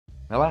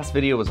My last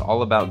video was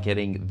all about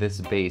getting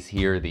this bass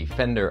here, the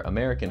Fender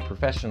American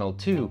Professional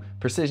 2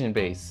 Precision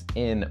Bass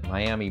in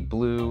Miami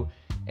Blue.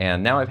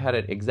 And now I've had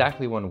it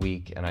exactly 1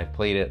 week and I've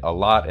played it a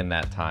lot in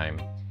that time.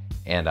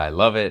 And I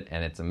love it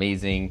and it's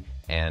amazing.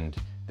 And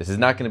this is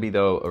not gonna be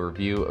though a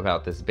review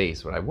about this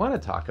bass. What I wanna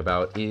talk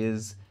about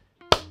is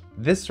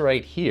this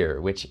right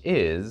here, which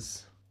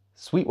is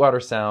Sweetwater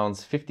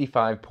Sound's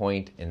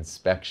 55-point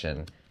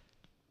inspection.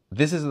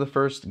 This is the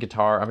first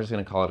guitar, I'm just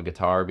gonna call it a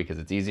guitar because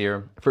it's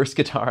easier. First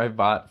guitar I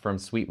bought from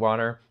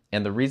Sweetwater,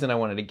 and the reason I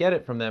wanted to get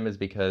it from them is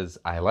because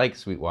I like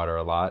Sweetwater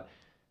a lot,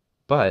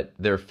 but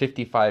their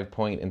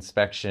 55-point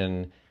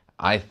inspection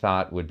I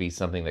thought would be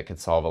something that could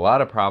solve a lot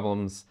of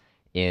problems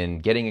in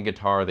getting a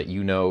guitar that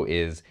you know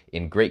is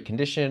in great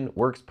condition,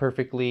 works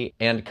perfectly,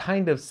 and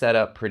kind of set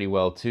up pretty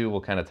well too. We'll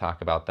kind of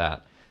talk about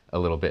that a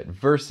little bit,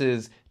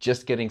 versus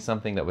just getting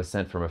something that was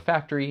sent from a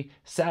factory,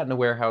 sat in a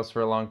warehouse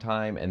for a long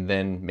time, and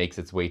then makes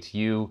its way to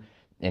you,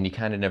 and you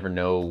kind of never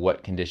know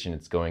what condition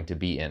it's going to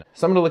be in.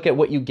 So I'm gonna look at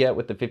what you get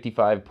with the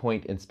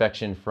 55-point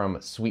inspection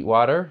from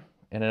Sweetwater,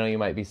 and I know you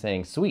might be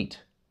saying, sweet,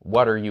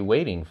 what are you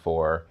waiting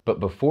for? But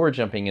before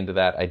jumping into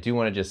that, I do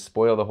wanna just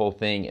spoil the whole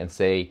thing and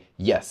say,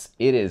 yes,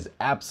 it is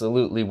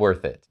absolutely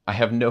worth it. I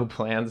have no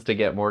plans to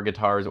get more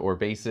guitars or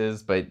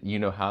basses, but you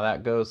know how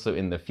that goes. So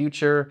in the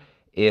future,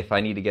 if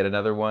I need to get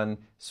another one,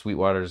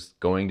 Sweetwater's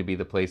going to be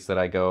the place that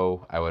I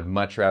go. I would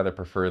much rather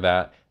prefer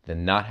that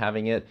than not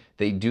having it.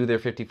 They do their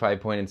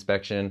 55-point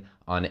inspection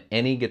on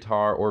any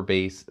guitar or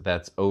bass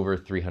that's over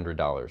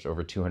 $300,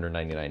 over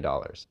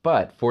 $299.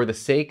 But for the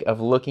sake of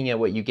looking at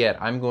what you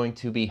get, I'm going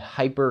to be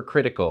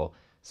hypercritical.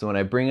 So when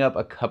I bring up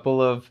a couple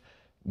of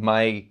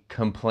my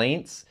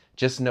complaints,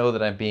 just know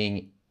that I'm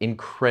being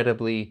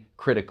incredibly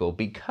critical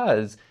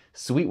because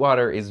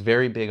Sweetwater is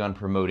very big on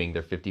promoting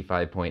their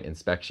 55-point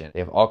inspection. They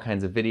have all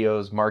kinds of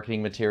videos,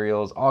 marketing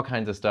materials, all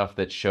kinds of stuff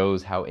that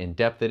shows how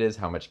in-depth it is,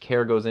 how much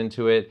care goes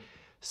into it.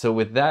 So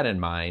with that in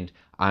mind,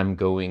 I'm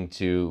going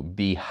to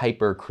be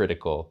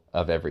hypercritical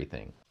of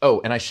everything.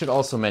 Oh, and I should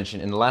also mention,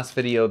 in the last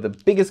video, the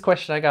biggest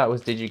question I got was,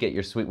 did you get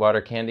your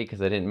Sweetwater candy?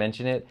 Because I didn't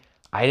mention it.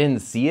 I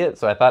didn't see it,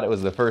 so I thought it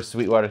was the first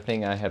Sweetwater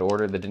thing I had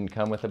ordered that didn't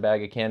come with a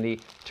bag of candy.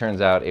 Turns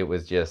out it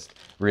was just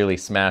really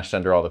smashed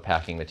under all the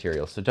packing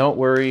material. So don't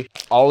worry,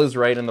 all is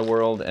right in the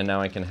world, and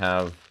now I can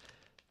have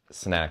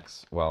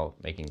snacks while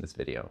making this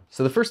video.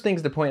 So the first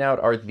things to point out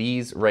are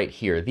these right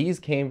here. These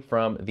came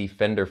from the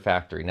Fender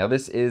factory. Now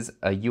this is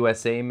a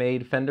USA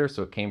made Fender,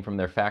 so it came from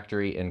their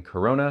factory in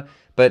Corona,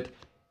 but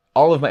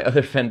all of my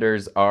other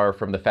Fenders are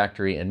from the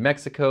factory in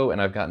Mexico,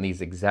 and I've gotten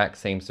these exact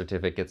same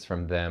certificates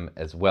from them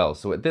as well.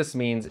 So what this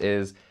means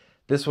is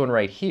this one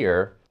right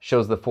here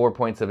shows the 4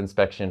 points of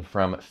inspection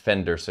from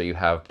Fender. So you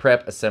have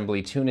prep,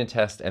 assembly, tune and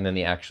test, and then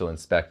the actual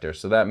inspector.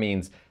 So that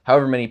means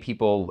however many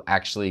people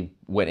actually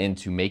went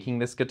into making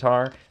this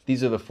guitar,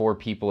 these are the 4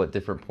 people at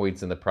different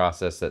points in the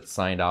process that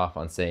signed off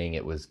on saying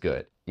it was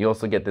good. You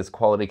also get this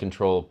quality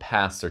control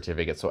pass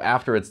certificate. So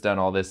after it's done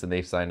all this and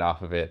they've signed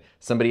off of it,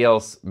 somebody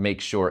else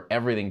makes sure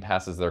everything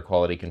passes their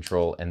quality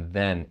control, and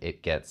then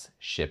it gets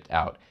shipped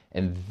out.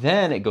 And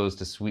then it goes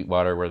to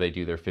Sweetwater where they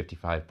do their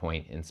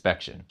 55-point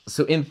inspection.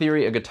 So in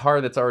theory, a guitar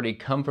that's already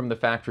come from the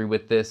factory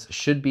with this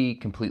should be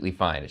completely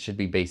fine. It should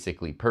be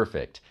basically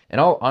perfect.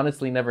 And I'll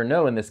honestly never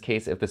know in this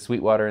case if the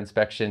Sweetwater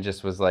inspection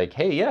just was like,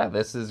 hey, yeah,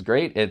 this is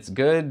great, it's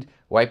good,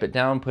 wipe it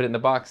down, put it in the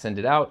box, send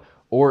it out,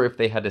 or if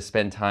they had to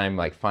spend time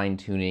like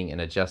fine-tuning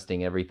and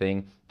adjusting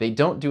everything. They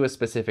don't do a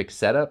specific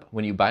setup.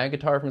 When you buy a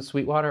guitar from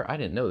Sweetwater, I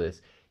didn't know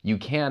this, you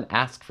can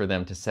ask for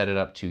them to set it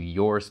up to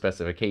your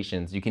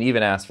specifications. You can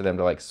even ask for them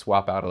to like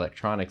swap out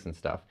electronics and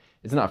stuff.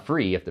 It's not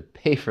free, you have to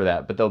pay for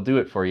that, but they'll do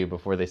it for you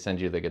before they send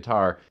you the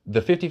guitar.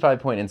 The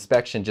 55-point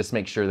inspection just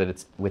makes sure that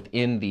it's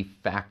within the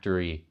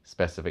factory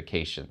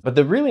specifications. But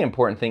the really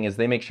important thing is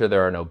they make sure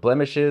there are no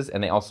blemishes,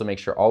 and they also make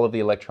sure all of the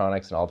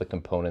electronics and all the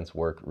components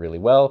work really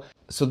well.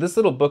 So this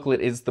little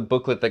booklet is the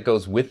booklet that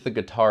goes with the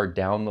guitar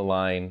down the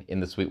line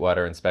in the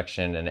Sweetwater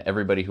inspection, and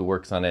everybody who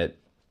works on it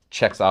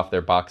checks off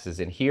their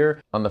boxes in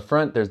here. On the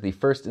front, there's the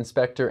first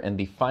inspector and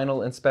the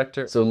final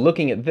inspector. So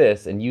looking at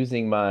this and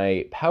using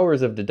my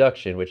powers of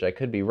deduction, which I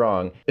could be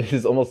wrong, this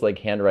is almost like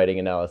handwriting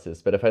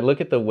analysis. But if I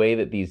look at the way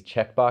that these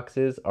check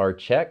boxes are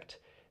checked,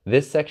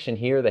 this section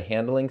here, the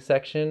handling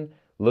section,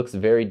 looks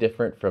very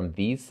different from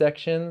these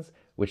sections,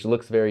 which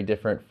looks very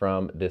different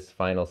from this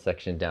final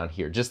section down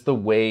here. Just the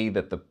way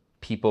that the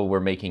people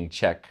were making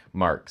check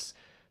marks.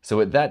 So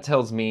what that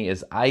tells me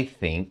is I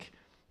think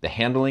the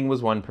handling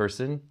was one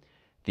person,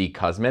 the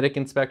cosmetic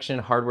inspection,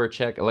 hardware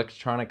check,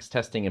 electronics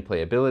testing, and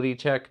playability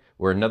check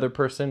were another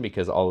person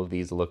because all of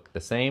these look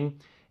the same.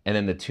 And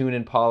then the tune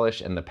and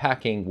polish and the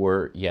packing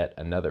were yet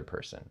another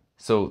person.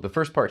 So the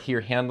first part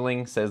here,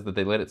 handling, says that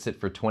they let it sit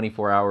for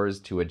 24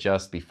 hours to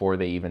adjust before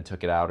they even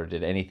took it out or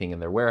did anything in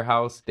their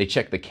warehouse. They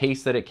checked the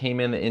case that it came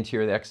in, the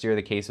interior, the exterior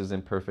of the case was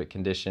in perfect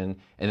condition,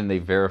 and then they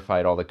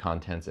verified all the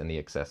contents and the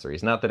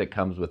accessories. Not that it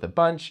comes with a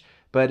bunch,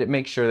 but it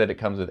makes sure that it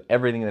comes with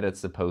everything that it's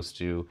supposed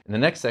to. In the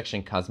next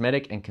section,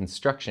 cosmetic and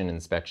construction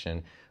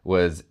inspection,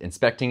 was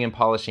inspecting and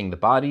polishing the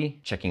body,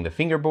 checking the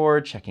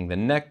fingerboard, checking the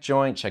neck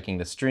joint, checking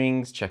the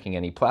strings, checking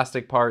any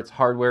plastic parts,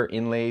 hardware,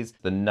 inlays,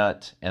 the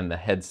nut, and the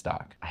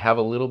headstock. I have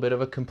a little bit of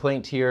a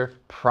complaint here,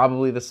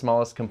 probably the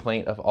smallest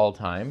complaint of all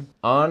time.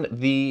 On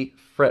the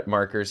fret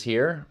markers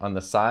here on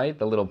the side,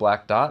 the little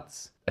black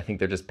dots, I think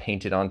they're just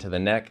painted onto the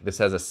neck. This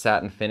has a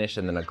satin finish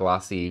and then a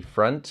glossy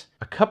front.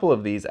 A couple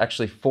of these,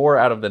 actually 4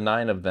 out of the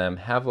 9 of them,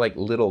 have like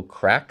little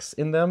cracks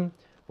in them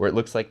where it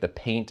looks like the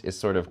paint is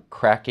sort of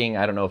cracking.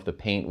 I don't know if the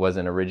paint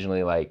wasn't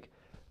originally like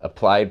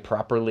applied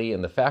properly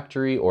in the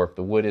factory or if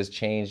the wood has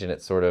changed and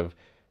it sort of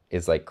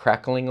is like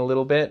crackling a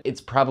little bit. It's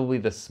probably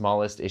the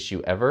smallest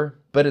issue ever,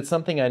 but it's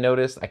something I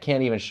noticed. I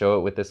can't even show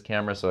it with this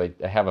camera, so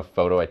I have a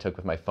photo I took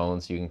with my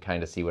phone so you can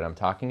kind of see what I'm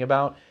talking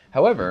about.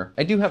 However,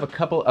 I do have a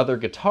couple other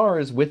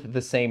guitars with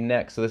the same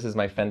neck. So this is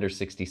my Fender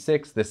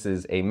 66. This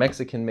is a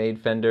Mexican-made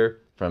Fender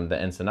from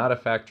the Ensenada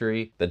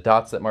factory. The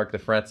dots that mark the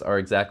frets are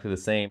exactly the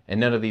same, and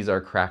none of these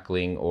are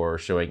crackling or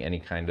showing any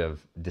kind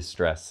of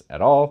distress at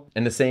all.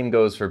 And the same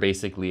goes for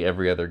basically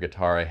every other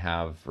guitar I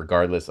have,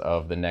 regardless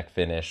of the neck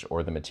finish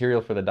or the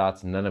material for the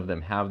dots. None of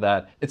them have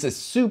that. It's a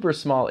super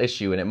small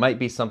issue, and it might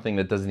be something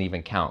that doesn't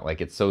even count.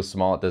 Like, it's so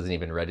small it doesn't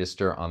even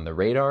register on the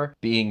radar.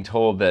 Being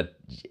told that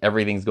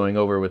everything's going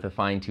over with a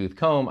fine-tooth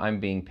comb, I'm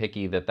being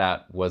picky that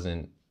that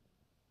wasn't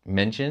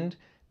mentioned.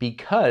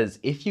 Because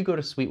if you go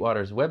to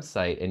Sweetwater's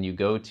website and you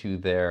go to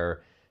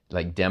their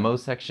like demo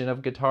section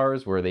of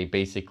guitars where they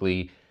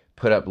basically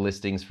put up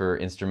listings for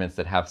instruments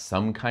that have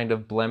some kind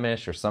of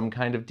blemish or some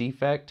kind of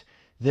defect,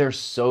 they're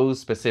so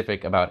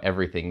specific about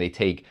everything. They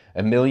take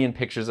a million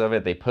pictures of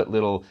it, they put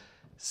little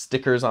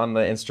stickers on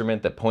the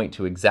instrument that point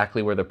to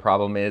exactly where the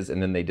problem is,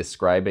 and then they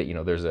describe it. You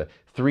know, there's a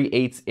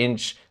 3/8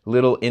 inch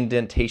little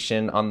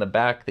indentation on the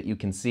back that you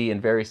can see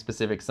in very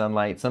specific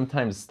sunlight.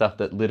 Sometimes stuff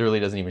that literally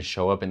doesn't even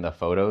show up in the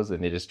photos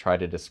and they just try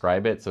to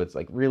describe it. So it's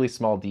like really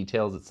small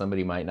details that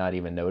somebody might not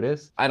even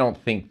notice. I don't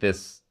think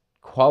this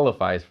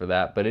qualifies for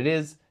that, but it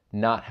is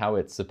not how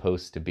it's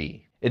supposed to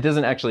be. It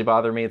doesn't actually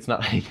bother me. It's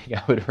not anything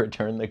I would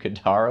return the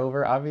guitar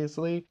over,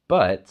 obviously.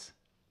 But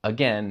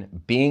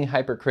again, being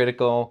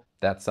hypercritical,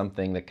 that's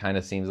something that kind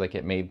of seems like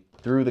it made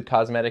through the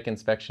cosmetic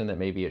inspection that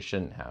maybe it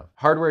shouldn't have.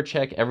 Hardware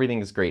check,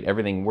 everything is great.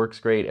 Everything works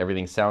great,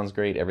 everything sounds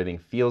great, everything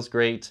feels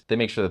great. They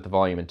make sure that the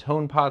volume and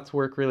tone pots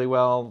work really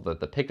well,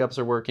 that the pickups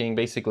are working.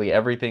 Basically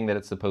everything that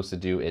it's supposed to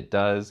do, it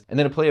does. And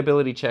then a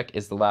playability check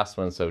is the last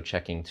one, so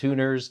checking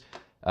tuners,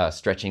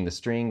 stretching the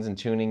strings and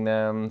tuning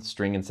them,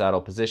 string and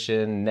saddle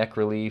position, neck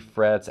relief,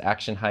 frets,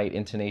 action height,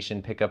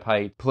 intonation, pickup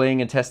height,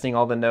 playing and testing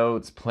all the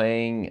notes,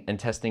 playing and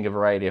testing a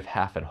variety of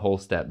half and whole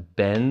step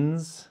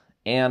bends,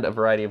 and a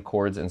variety of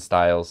chords and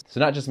styles. So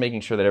not just making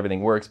sure that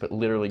everything works, but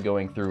literally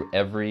going through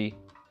every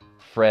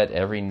fret,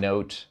 every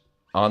note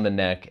on the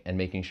neck and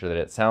making sure that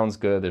it sounds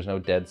good, there's no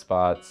dead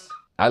spots.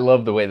 I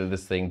love the way that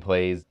this thing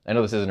plays. I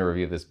know this isn't a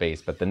review of this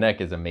bass, but the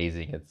neck is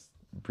amazing.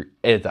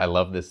 I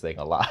love this thing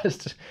a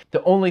lot.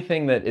 The only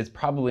thing that is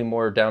probably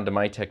more down to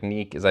my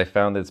technique is I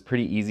found that it's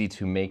pretty easy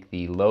to make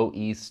the low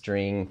E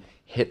string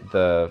hit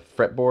the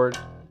fretboard.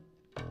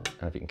 I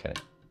don't know if you can kind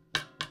of,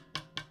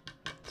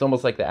 it's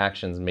almost like the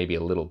action's maybe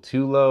a little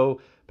too low,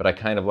 but I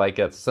kind of like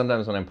it.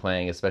 Sometimes when I'm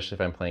playing, especially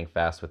if I'm playing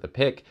fast with the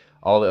pick,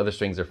 all the other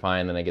strings are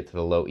fine, then I get to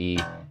the low E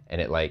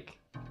and it like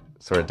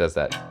sort of does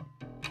that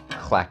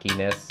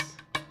clackiness.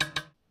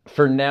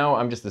 For now,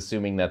 I'm just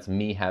assuming that's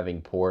me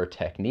having poor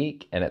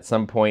technique, and at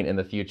some point in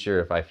the future,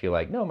 if I feel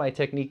like, no, my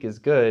technique is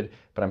good,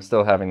 but I'm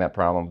still having that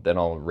problem, then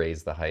I'll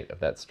raise the height of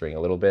that string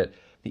a little bit.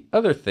 The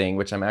other thing,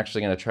 which I'm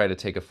actually gonna try to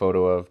take a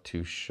photo of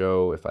to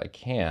show if I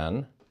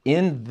can,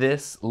 in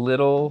this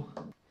little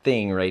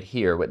thing right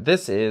here, what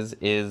this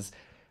is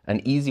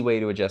an easy way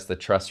to adjust the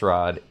truss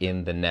rod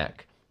in the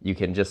neck. You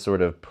can just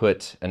sort of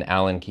put an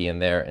Allen key in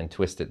there and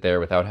twist it there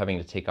without having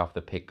to take off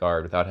the pick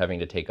guard, without having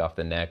to take off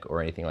the neck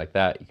or anything like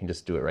that. You can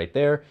just do it right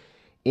there.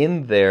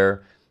 In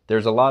there,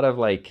 there's a lot of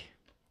like,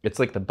 it's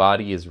like the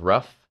body is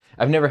rough.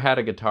 I've never had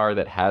a guitar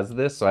that has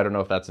this, so I don't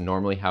know if that's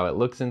normally how it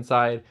looks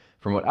inside.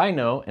 From what I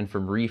know, and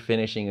from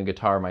refinishing a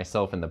guitar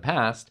myself in the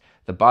past,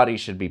 the body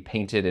should be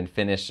painted and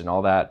finished and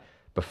all that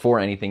before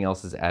anything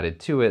else is added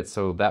to it,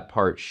 so that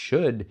part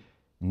should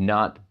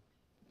not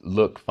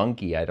look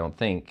funky, I don't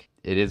think.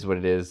 It is what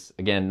it is.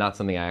 Again, not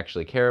something I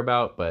actually care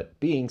about, but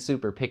being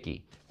super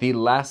picky. The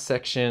last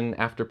section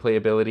after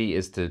playability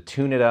is to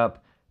tune it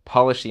up,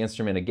 polish the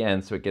instrument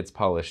again so it gets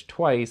polished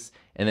twice,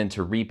 and then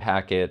to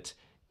repack it,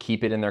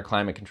 keep it in their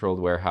climate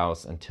controlled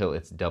warehouse until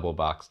it's double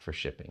boxed for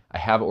shipping. I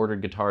have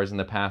ordered guitars in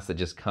the past that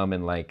just come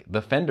in like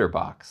the Fender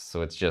box,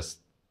 so it's just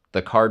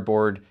the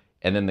cardboard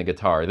and then the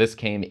guitar. This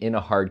came in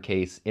a hard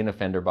case, in a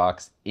Fender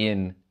box,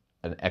 in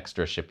an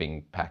extra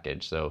shipping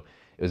package. So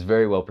it was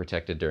very well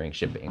protected during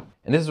shipping.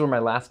 And this is where my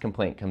last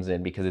complaint comes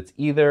in, because it's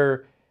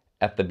either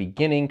at the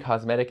beginning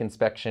cosmetic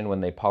inspection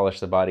when they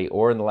polish the body,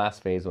 or in the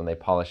last phase when they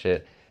polish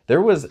it.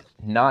 There was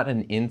not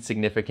an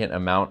insignificant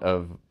amount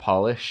of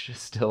polish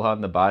still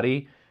on the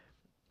body.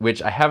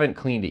 which I haven't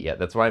cleaned it yet.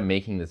 That's why I'm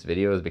making this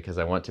video, is because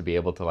I want to be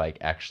able to like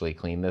actually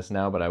clean this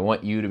now, but I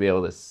want you to be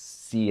able to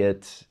see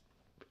it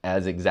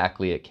as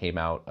exactly it came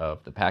out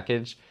of the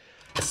package.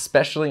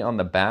 Especially on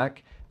the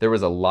back, there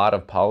was a lot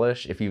of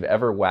polish. If you've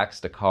ever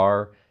waxed a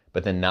car,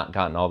 but then not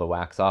gotten all the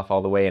wax off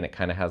all the way, and it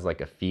kind of has like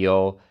a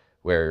feel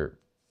where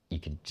you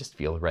can just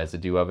feel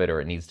residue of it,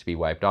 or it needs to be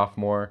wiped off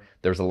more.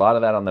 There's a lot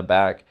of that on the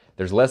back.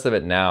 There's less of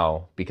it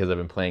now because I've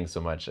been playing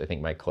so much. I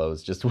think my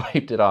clothes just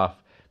wiped it off,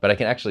 but I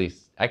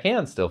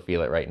can still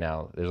feel it right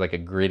now. There's like a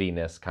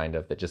grittiness kind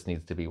of that just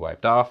needs to be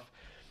wiped off.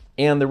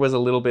 And there was a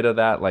little bit of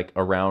that like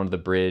around the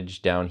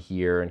bridge down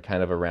here and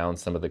kind of around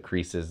some of the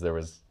creases. There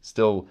was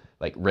still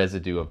like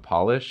residue of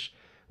polish,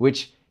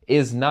 which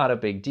is not a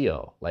big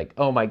deal. Like,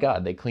 oh my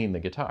God, they cleaned the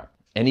guitar.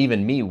 And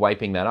even me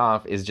wiping that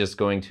off is just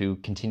going to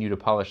continue to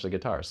polish the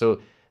guitar.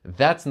 So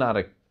that's not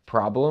a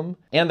problem.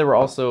 And there were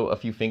also a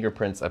few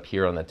fingerprints up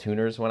here on the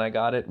tuners when I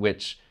got it,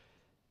 which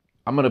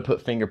I'm gonna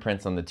put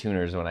fingerprints on the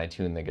tuners when I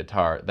tune the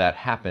guitar. That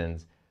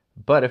happens.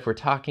 But if we're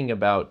talking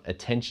about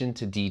attention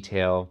to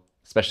detail,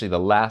 especially the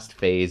last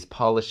phase,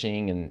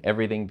 polishing and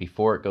everything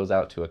before it goes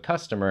out to a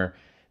customer,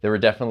 there were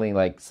definitely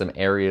like some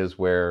areas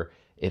where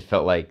it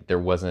felt like there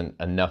wasn't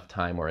enough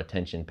time or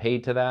attention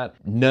paid to that.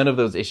 None of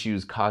those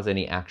issues cause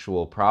any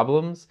actual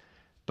problems,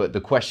 but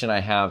the question I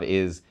have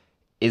is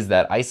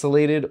that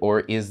isolated,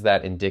 or is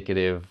that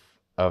indicative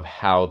of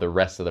how the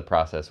rest of the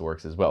process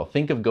works as well?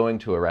 Think of going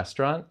to a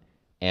restaurant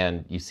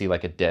and you see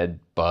like a dead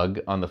bug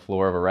on the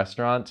floor of a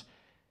restaurant.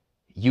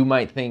 You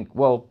might think,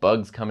 well,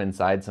 bugs come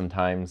inside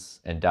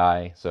sometimes and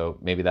die, so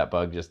maybe that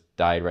bug just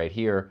died right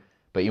here.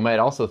 But you might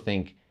also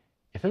think,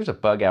 if there's a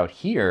bug out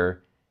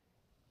here,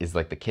 is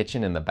like the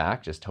kitchen in the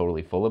back just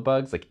totally full of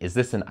bugs? Like, is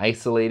this an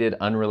isolated,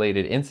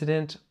 unrelated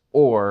incident,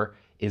 or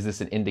is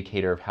this an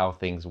indicator of how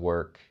things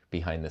work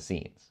behind the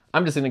scenes?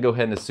 I'm just gonna go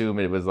ahead and assume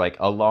it was like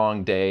a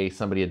long day.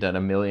 Somebody had done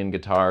 1,000,000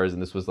 guitars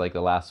and this was like the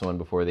last one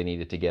before they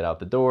needed to get out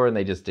the door, and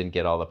they just didn't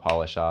get all the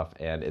polish off,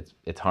 and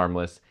it's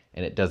harmless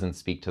and it doesn't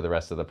speak to the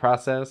rest of the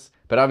process.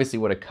 But obviously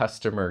what a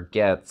customer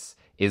gets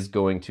is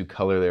going to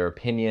color their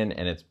opinion,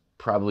 and it's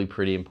probably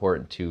pretty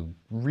important to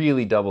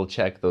really double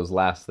check those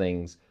last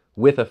things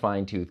with a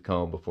fine-tooth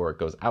comb before it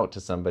goes out to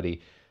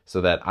somebody,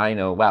 so that I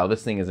know, wow,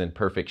 this thing is in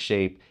perfect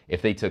shape.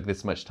 If they took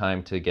this much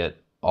time to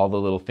get all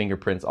the little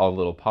fingerprints, all the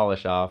little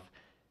polish off,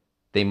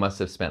 they must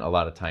have spent a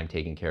lot of time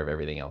taking care of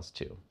everything else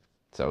too.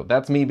 So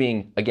that's me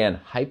being,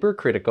 again,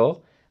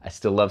 hypercritical. I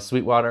still love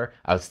Sweetwater.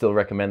 I would still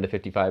recommend the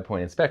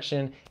 55-point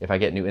inspection. If I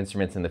get new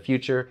instruments in the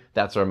future,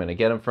 that's where I'm gonna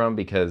get them from,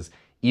 because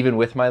even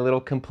with my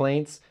little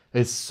complaints,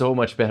 it's so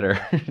much better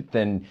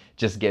than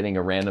just getting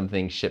a random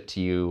thing shipped to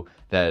you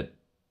that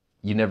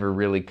you never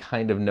really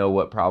kind of know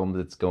what problems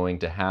it's going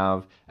to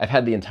have. I've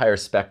had the entire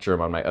spectrum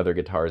on my other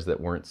guitars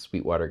that weren't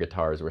Sweetwater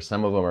guitars, where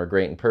some of them are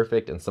great and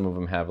perfect and some of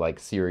them have like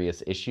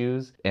serious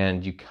issues,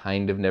 and you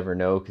kind of never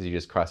know because you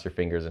just cross your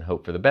fingers and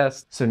hope for the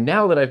best. So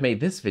now that I've made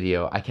this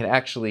video, I can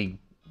actually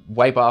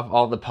wipe off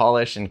all the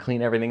polish and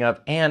clean everything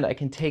up, and I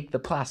can take the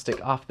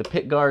plastic off the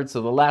Pickguard.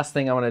 So the last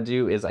thing I want to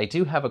do is, I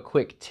do have a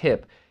quick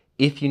tip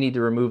if you need to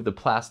remove the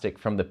plastic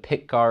from the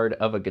Pickguard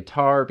of a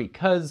guitar,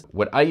 because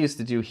what I used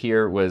to do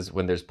here was,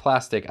 when there's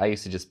plastic, I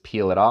used to just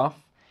peel it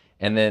off,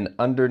 and then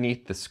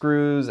underneath the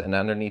screws and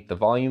underneath the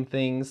volume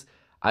things,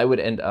 I would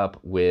end up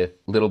with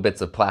little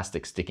bits of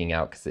plastic sticking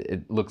out because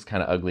it looks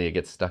kind of ugly. It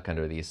gets stuck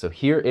under these. So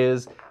here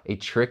is a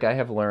trick I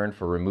have learned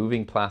for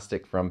removing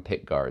plastic from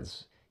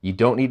Pickguards. You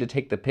don't need to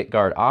take the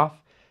Pickguard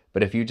off,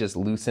 but if you just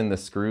loosen the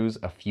screws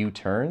a few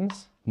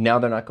turns, now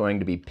they're not going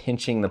to be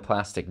pinching the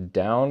plastic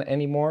down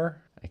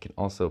anymore. I can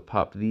also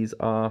pop these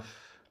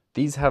off.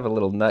 These have a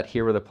little nut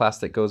here where the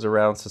plastic goes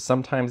around, so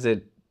sometimes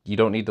you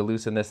don't need to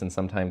loosen this and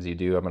sometimes you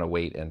do. I'm gonna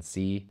wait and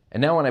see.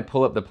 And now when I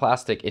pull up the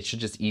plastic, it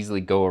should just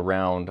easily go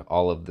around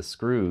all of the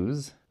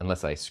screws,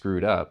 unless I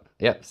screwed up.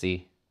 Yep,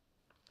 see,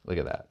 look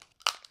at that.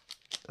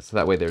 So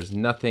that way there's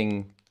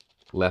nothing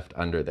left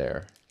under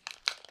there.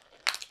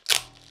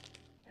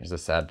 Here's the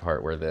sad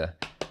part where the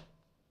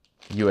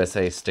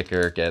USA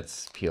sticker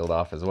gets peeled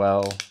off as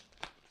well.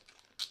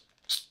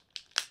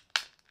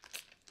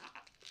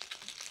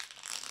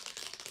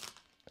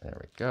 There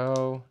we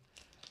go.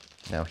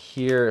 Now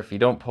here, if you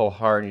don't pull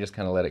hard, you just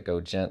kind of let it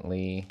go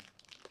gently.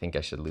 I think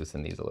I should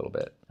loosen these a little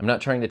bit. I'm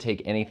not trying to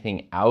take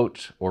anything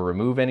out or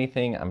remove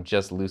anything. I'm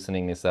just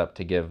loosening this up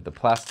to give the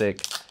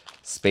plastic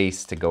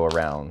space to go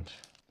around,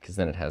 because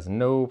then it has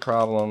no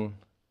problem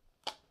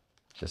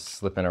just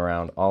slipping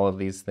around all of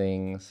these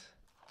things.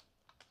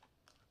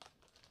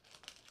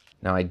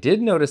 Now I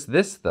did notice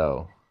this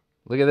though.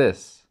 Look at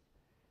this.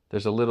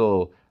 There's a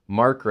little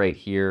mark right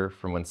here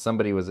from when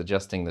somebody was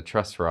adjusting the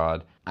truss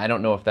rod. I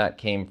don't know if that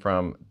came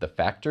from the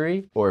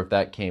factory or if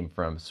that came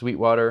from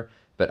Sweetwater,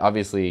 but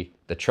obviously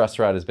the truss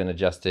rod has been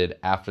adjusted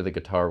after the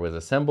guitar was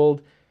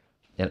assembled.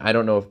 And I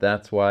don't know if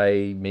that's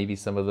why maybe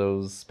some of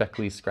those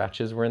speckly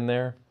scratches were in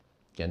there.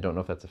 Again, don't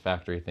know if that's a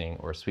factory thing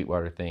or a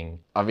Sweetwater thing.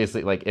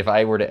 Obviously, like if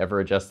I were to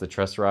ever adjust the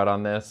truss rod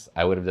on this,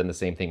 I would have done the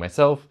same thing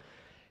myself.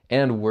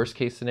 And worst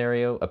case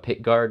scenario, a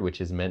pickguard, which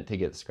is meant to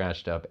get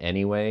scratched up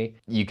anyway,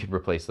 you could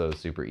replace those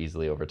super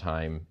easily over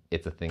time.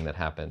 It's a thing that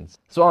happens.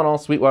 So all in all,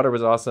 Sweetwater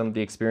was awesome.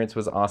 The experience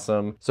was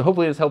awesome. So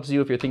hopefully this helps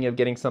you if you're thinking of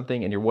getting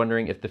something and you're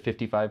wondering if the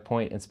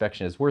 55-point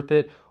inspection is worth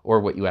it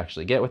or what you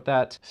actually get with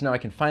that. So now I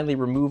can finally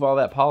remove all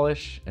that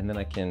polish and then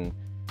I can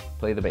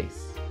play the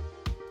bass.